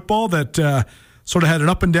played football that sort of had an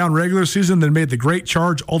up-and-down regular season, then made the great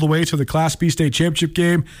charge all the way to the Class B state championship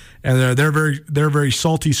game. And they're a very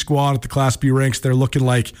salty squad at the Class B ranks. They're looking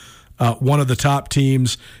like one of the top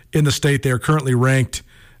teams in the state. They are currently ranked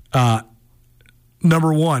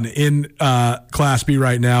number 1 in Class B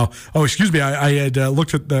right now. Oh, excuse me. I had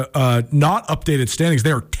looked at the not updated standings.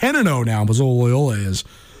 They are 10-0 now, Missoula Loyola is.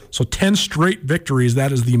 So 10 straight victories.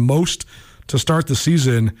 That is the most to start the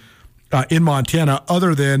season in Montana,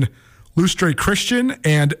 other than Lustre Christian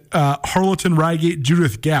and Harleton, Rygate,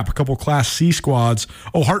 Judith Gap, a couple Class C squads.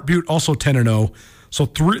 Oh, Hart Butte also 10-0. So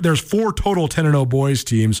there's 4 total 10-0 boys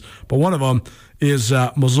teams, but one of them is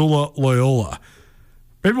Missoula Loyola.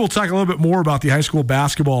 Maybe we'll talk a little bit more about the high school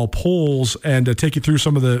basketball polls and take you through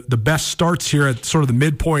some of the best starts here at sort of the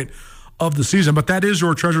midpoint of the season. But that is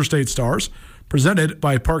your Treasure State Stars, presented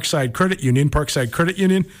by Parkside Credit Union. Parkside Credit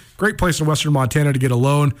Union, great place in western Montana to get a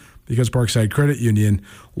loan because Parkside Credit Union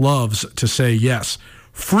loves to say yes.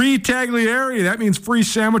 Free Taglieri, that means free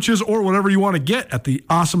sandwiches or whatever you want to get at the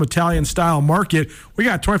awesome Italian-style market. We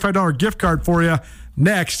got a $25 gift card for you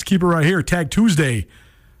next. Keep it right here. Tag Tuesday.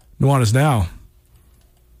 Nuanez Now.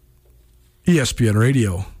 ESPN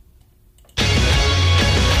Radio.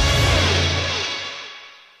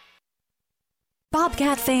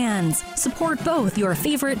 Bobcat fans, support both your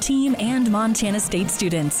favorite team and Montana State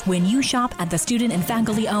students. When you shop at the student and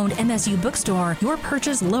faculty-owned MSU bookstore, your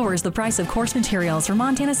purchase lowers the price of course materials for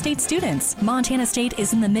Montana State students. Montana State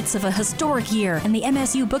is in the midst of a historic year, and the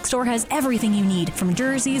MSU bookstore has everything you need, from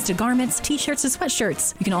jerseys to garments, t-shirts to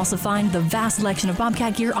sweatshirts. You can also find the vast selection of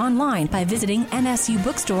Bobcat gear online by visiting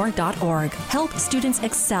msubookstore.org. Help students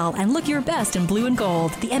excel and look your best in blue and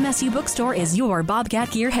gold. The MSU bookstore is your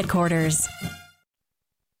Bobcat gear headquarters.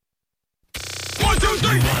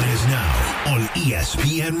 Nuanez Now on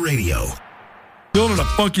ESPN Radio. Feeling in a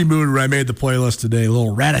funky mood when I made the playlist today. A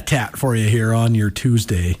little rat-a-tat for you here on your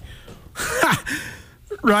Tuesday.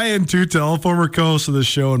 Ryan Tutel, former co-host of this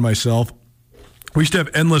show, and myself, we used to have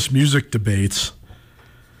endless music debates.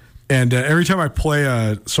 And every time I play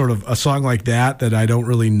a song like that I don't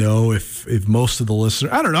really know if most of the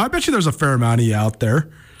listeners, I don't know, I bet you there's a fair amount of you out there.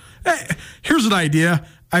 Hey, here's an idea.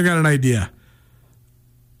 I got an idea.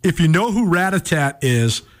 If you know who Rat-a-Tat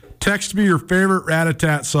is, text me your favorite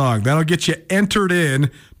Rat-a-Tat song. That'll get you entered in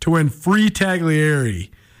to win free Taglieri.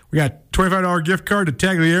 We got $25 gift card to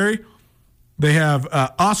Taglieri. They have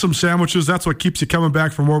awesome sandwiches. That's what keeps you coming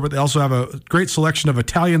back for more, but they also have a great selection of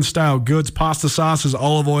Italian-style goods, pasta sauces,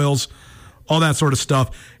 olive oils, all that sort of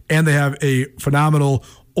stuff. And they have a phenomenal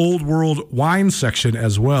old world wine section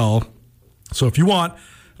as well. So if you want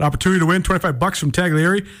an opportunity to win $25 from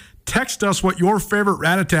Tagliari, text us what your favorite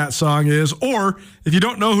Rat-a-Tat song is, or if you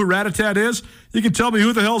don't know who Rat-a-Tat is, you can tell me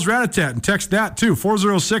who the hell's Rat-a-Tat and text that too,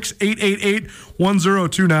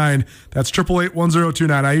 406-888-1029. That's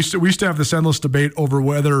 888-1029. We used to have this endless debate over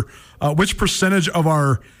whether which percentage of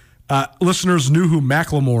our listeners knew who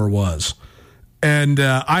Macklemore was. And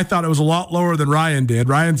I thought it was a lot lower than Ryan did.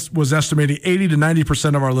 Ryan was estimating 80 to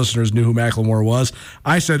 90% of our listeners knew who Macklemore was.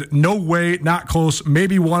 I said, no way, not close,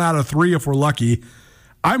 maybe 1 out of 3 if we're lucky.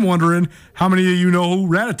 I'm wondering how many of you know who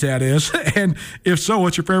Rat-a-Tat is, and if so,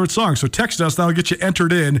 what's your favorite song? So text us. That'll get you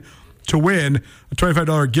entered in to win a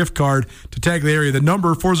 $25 gift card to Tagliari. The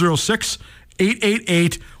number,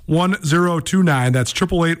 406-888-1029. That's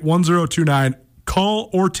 888-1029. Call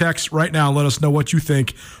or text right now and let us know what you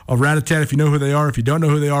think of Rat-a-Tat. If you know who they are, if you don't know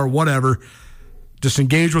who they are, whatever, just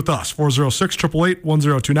engage with us.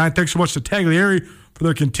 406-888-1029. Thanks so much to Tagliari for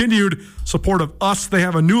their continued support of us. They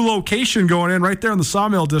have a new location going in right there in the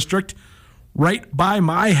Sawmill District, right by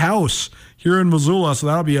my house here in Missoula. So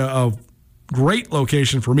that'll be a great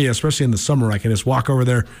location for me, especially in the summer. I can just walk over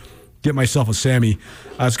there, get myself a Sammy.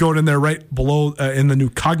 It's going in there right below in the new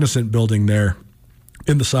Cognizant building there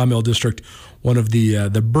in the Sawmill District, one of the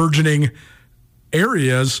burgeoning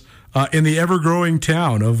areas in the ever-growing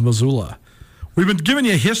town of Missoula. We've been giving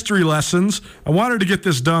you history lessons. I wanted to get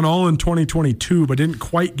this done all in 2022, but didn't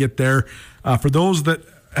quite get there. For those that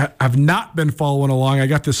have not been following along, I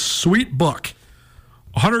got this sweet book,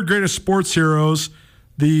 100 Greatest Sports Heroes.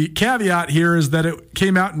 The caveat here is that it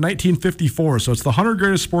came out in 1954, so it's the 100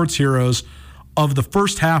 Greatest Sports Heroes of the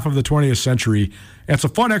first half of the 20th century. And it's a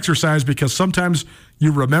fun exercise because sometimes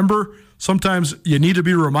you remember, sometimes you need to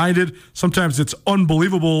be reminded, sometimes it's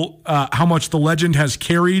unbelievable how much the legend has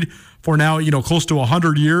carried for now, close to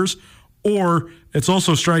 100 years, or it's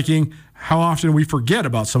also striking how often we forget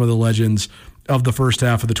about some of the legends of the first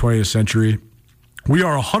half of the 20th century. We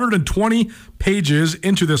are 120 pages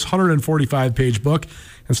into this 145-page book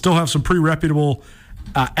and still have some pretty reputable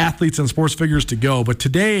athletes and sports figures to go. But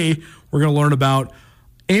today, we're going to learn about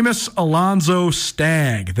Amos Alonzo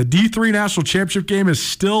Stagg. The D3 National Championship game is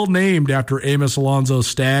still named after Amos Alonzo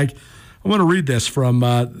Stagg. I'm going to read this from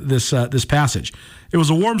this passage. It was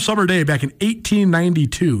a warm summer day back in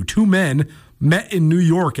 1892. Two men met in New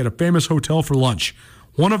York at a famous hotel for lunch.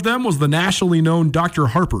 One of them was the nationally known Dr.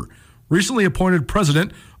 Harper, recently appointed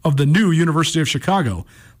president of the new University of Chicago.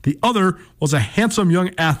 The other was a handsome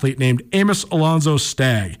young athlete named Amos Alonzo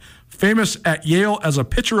Stagg, famous at Yale as a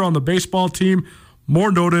pitcher on the baseball team,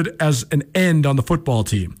 more noted as an end on the football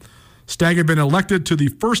team. Stagg had been elected to the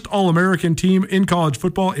first All-American team in college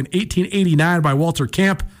football in 1889 by Walter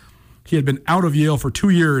Camp. He had been out of Yale for 2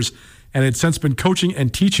 years and had since been coaching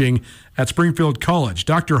and teaching at Springfield College.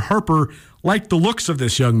 Dr. Harper liked the looks of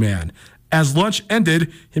this young man. As lunch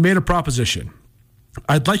ended, he made a proposition.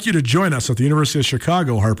 "I'd like you to join us at the University of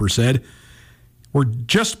Chicago," Harper said. "We're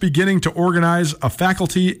just beginning to organize a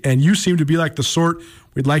faculty, and you seem to be like the sort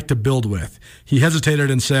we'd like to build with." He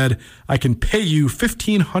hesitated and said, "I can pay you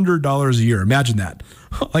 $1,500 a year." Imagine that.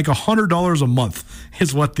 Like $100 a month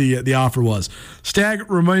is what the offer was.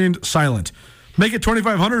 Stagg remained silent. "Make it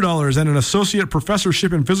 $2,500 and an associate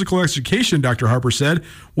professorship in physical education," Dr. Harper said.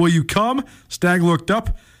 "Will you come?" Stagg looked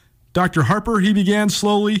up. "Dr. Harper," he began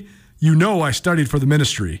slowly, "you know I studied for the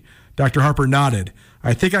ministry." Dr. Harper nodded.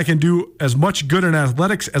 "I think I can do as much good in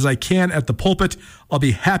athletics as I can at the pulpit. I'll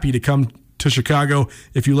be happy to come to Chicago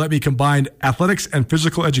if you let me combine athletics and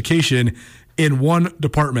physical education in one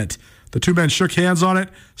department." The two men shook hands on it.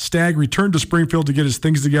 Stagg returned to Springfield to get his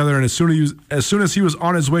things together, and as soon as he was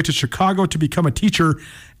on his way to Chicago to become a teacher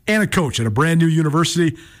and a coach at a brand new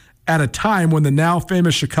university at a time when the now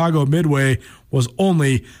famous Chicago Midway was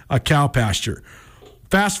only a cow pasture.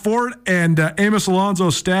 Fast forward, and Amos Alonzo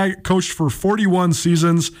Stagg coached for 41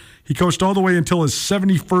 seasons. He coached all the way until his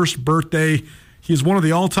 71st birthday. He's one of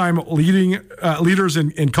the all-time leaders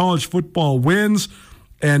in college football wins,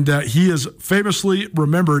 and he is famously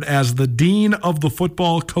remembered as the dean of the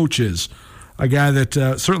football coaches, a guy that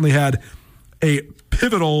certainly had a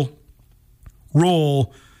pivotal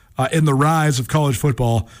role in the rise of college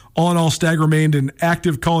football. All in all, Stagg remained an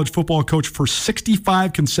active college football coach for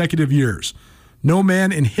 65 consecutive years. No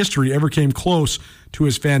man in history ever came close to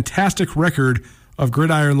his fantastic record of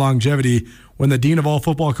gridiron longevity. When the dean of all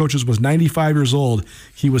football coaches was 95 years old,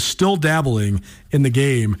 he was still dabbling in the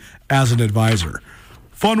game as an advisor.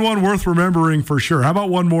 Fun one, worth remembering for sure. How about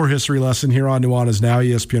one more history lesson here on Nuanez Now,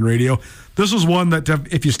 ESPN Radio? This is one that,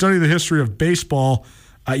 if you study the history of baseball,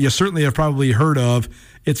 you certainly have probably heard of.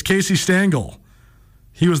 It's Casey Stengel.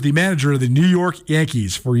 He was the manager of the New York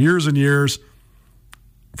Yankees for years and years.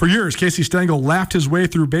 For years, Casey Stengel laughed his way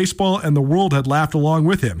through baseball, and the world had laughed along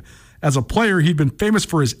with him. As a player, he'd been famous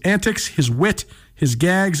for his antics, his wit, his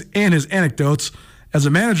gags, and his anecdotes. As a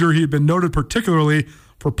manager, he had been noted particularly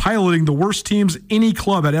for piloting the worst teams any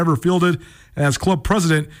club had ever fielded. And as club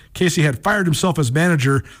president, Casey had fired himself as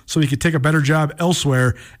manager so he could take a better job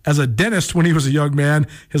elsewhere. As a dentist when he was a young man,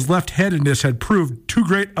 his left-handedness had proved too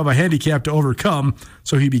great of a handicap to overcome,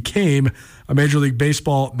 so he became a Major League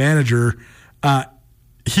Baseball manager.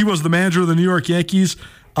 He was the manager of the New York Yankees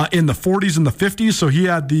in the 40s and the 50s, so he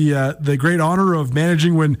had the great honor of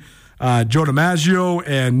managing when Joe DiMaggio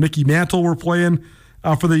and Mickey Mantle were playing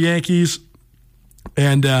for the Yankees.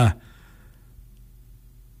 And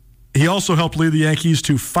he also helped lead the Yankees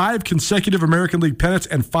to 5 consecutive American League pennants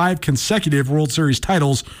and 5 consecutive World Series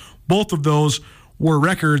titles. Both of those were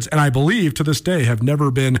records, and I believe to this day have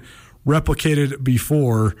never been replicated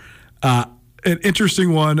before. An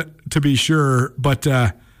interesting one, to be sure, but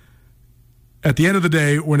at the end of the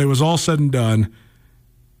day, when it was all said and done,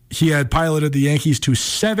 he had piloted the Yankees to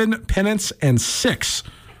 7 pennants and 6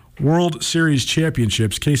 World Series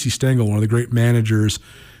championships. Casey Stengel, one of the great managers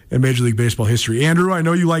in Major League Baseball history. Andrew, I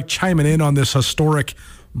know you like chiming in on this historic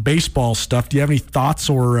baseball stuff. Do you have any thoughts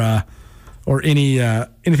or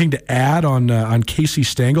anything to add on Casey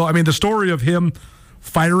Stengel? I mean, the story of him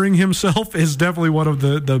firing himself is definitely one of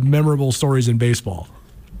the memorable stories in baseball.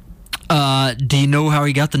 Do you know how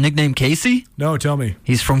he got the nickname Casey? No, tell me.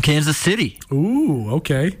 He's from Kansas City. Ooh,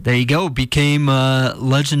 okay. There you go. Became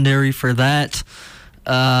legendary for that.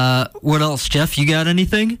 What else, Jeff? You got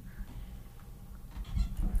anything?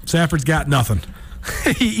 Safford's got nothing.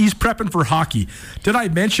 He's prepping for hockey. Did I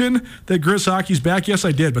mention that Grizz hockey's back? Yes,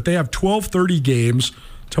 I did. But they have 12:30 games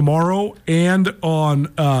tomorrow and on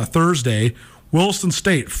Thursday. Williston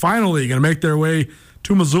State finally going to make their way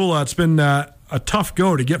to Missoula. It's been a tough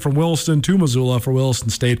go to get from Williston to Missoula for Williston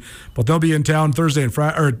State, but they'll be in town Wednesday and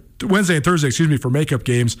Thursday, for makeup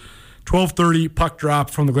games. 12:30 puck drop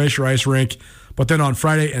from the Glacier Ice Rink, but then on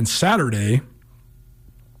Friday and Saturday,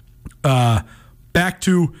 back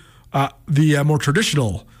to the more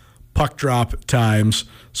traditional puck drop times.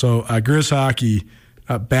 So Grizz hockey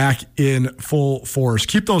back in full force.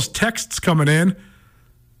 Keep those texts coming in.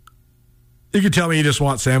 You can tell me you just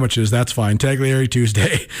want sandwiches. That's fine. Taglieri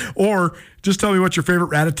Tuesday. Or just tell me what your favorite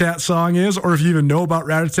Rat-a-Tat song is, or if you even know about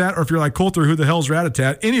Rat-a-Tat, or if you're like, Coulter, who the hell's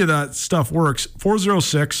Rat-a-Tat? Any of that stuff works.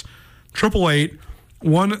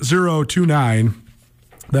 406-888-1029.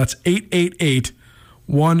 That's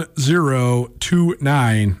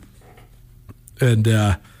 888-1029. And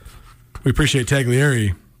we appreciate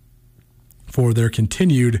Taglieri for their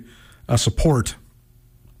continued support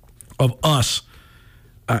of us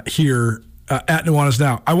here at Nuanez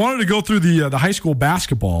Now. I wanted to go through the high school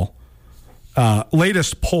basketball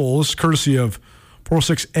latest polls, courtesy of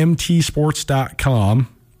 406mtsports.com.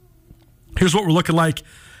 Here's what we're looking like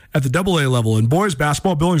at the AA level. In boys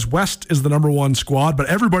basketball, Billings West is the number 1 squad, but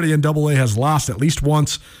everybody in AA has lost at least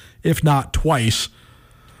once, if not twice.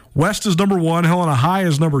 West is number 1, Helena High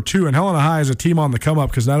is number 2, and Helena High is a team on the come-up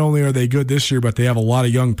because not only are they good this year, but they have a lot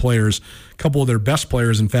of young players. A couple of their best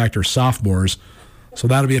players, in fact, are sophomores. So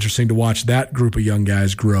that'll be interesting to watch that group of young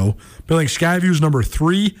guys grow. Billings Skyview is number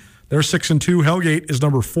 3. They're 6-2. Hellgate is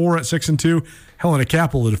number 4 at 6-2. Helena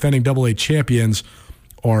Capital, the defending AA champions,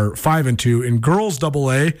 are 5-2. In girls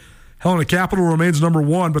AA, Helena Capital remains number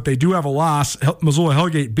 1, but they do have a loss. Missoula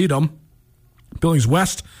Hellgate beat them. Billings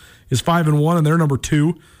West is 5-1, and they're number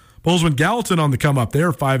 2. Bozeman Gallatin on the come-up.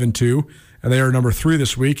 They're 5-2, and they are number 3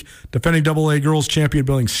 this week. Defending AA girls champion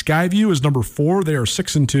Billings Skyview is number 4. They are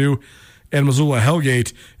 6-2. And Missoula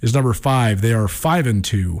Hellgate is number 5. They are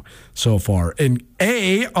 5-2 so far. In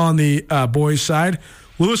A, on the boys' side,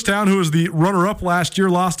 Lewistown, who was the runner-up last year,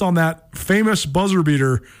 lost on that famous buzzer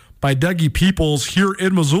beater by Dougie Peoples here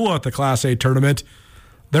in Missoula at the Class A tournament.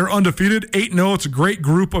 They're undefeated, 8-0. It's a great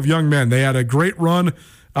group of young men. They had a great run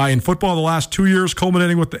in football the last 2 years,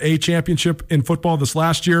 culminating with the A championship in football this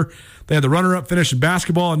last year. They had the runner-up finish in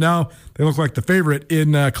basketball, and now they look like the favorite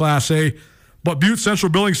in Class A. But Butte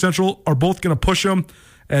Central, Billings Central are both going to push them,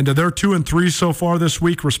 and they're 2-3 so far this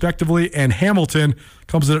week, respectively. And Hamilton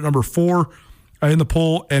comes in at number 4 in the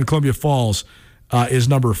poll, and Columbia Falls is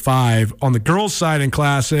number 5. On the girls' side in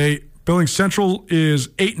Class A, Billings Central is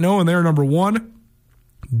 8-0, and they're number 1.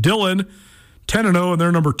 Dillon, 10-0, and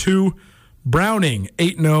they're number 2. Browning,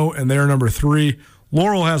 8-0, and they're number 3.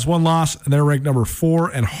 Laurel has 1 loss, and they're ranked number 4,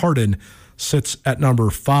 and Hardin sits at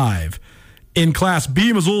number 5. In Class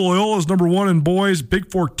B, Missoula Loyola is number 1 in boys,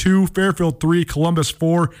 Big Fork 2, Fairfield 3, Columbus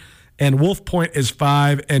 4, and Wolf Point is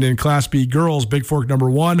 5. And in Class B girls, Big Fork number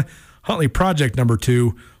 1, Huntley Project number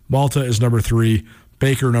 2, Malta is number 3,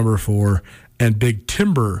 Baker number 4, and Big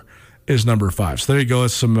Timber is number 5. So there you go.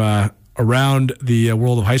 It's some around the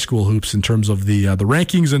world of high school hoops in terms of the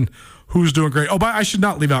rankings and who's doing great. Oh, but I should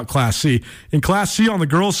not leave out Class C. In Class C on the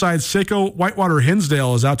girls' side, Seiko Whitewater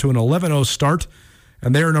Hinsdale is out to an 11-0 start,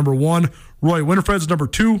 and they are number 1. Roy Winifred's number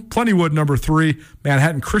 2, Plentywood number 3,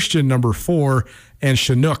 Manhattan Christian number 4, and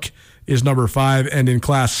Chinook is number 5. And in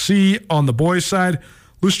Class C on the boys' side,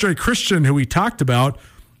 Lustre Christian, who we talked about,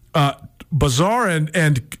 bizarre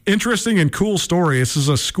and interesting and cool story. This is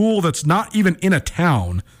a school that's not even in a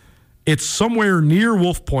town. It's somewhere near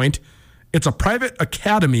Wolf Point. It's a private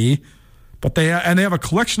academy, but they have a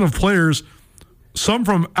collection of players, some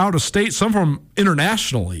from out of state, some from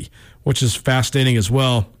internationally, which is fascinating as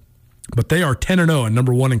well. But they are 10-0 and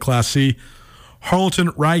number 1 in Class C. Harleton,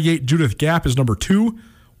 Rygate, Judith Gap is number 2.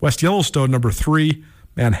 West Yellowstone, number 3.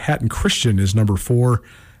 Manhattan Christian is number 4.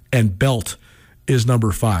 And Belt is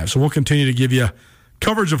number 5. So we'll continue to give you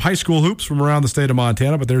coverage of high school hoops from around the state of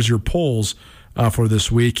Montana, but there's your polls for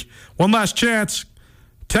this week. One last chance.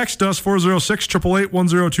 Text us,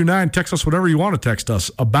 406-888-1029. Text us whatever you want to text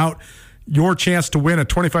us about your chance to win a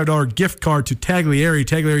 $25 gift card to Taglieri.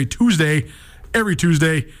 Taglieri Tuesday, every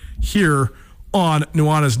Tuesday, here on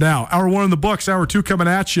Nuanez Now. Hour 1 in the books, hour 2 coming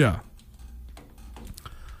at you.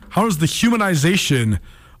 How does the humanization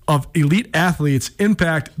of elite athletes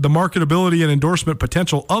impact the marketability and endorsement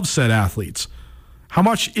potential of said athletes? How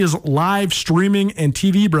much is live streaming and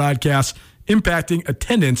TV broadcasts impacting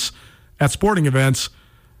attendance at sporting events?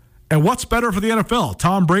 And what's better for the NFL,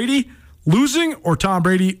 Tom Brady losing or Tom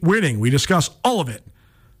Brady winning? We discuss all of it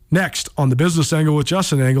next on The Business Angle with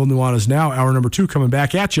Justin Angle. Nuanez Now, hour number 2 coming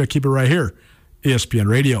back at you. Keep it right here, ESPN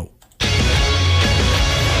Radio.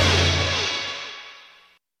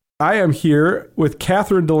 I am here with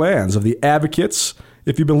Catherine DeLands of The Advocates.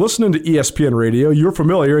 If you've been listening to ESPN Radio, you're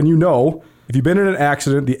familiar and you know if you've been in an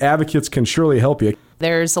accident, The Advocates can surely help you.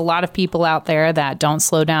 There's a lot of people out there that don't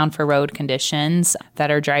slow down for road conditions,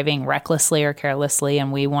 that are driving recklessly or carelessly,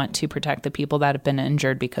 and we want to protect the people that have been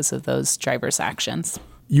injured because of those drivers' actions.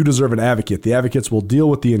 You deserve an advocate. The Advocates will deal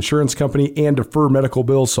with the insurance company and defer medical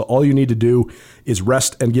bills, so all you need to do is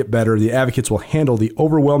rest and get better. The Advocates will handle the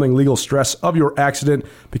overwhelming legal stress of your accident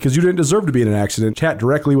because you didn't deserve to be in an accident. Chat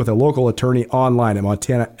directly with a local attorney online at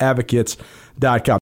MontanaAdvocates.com.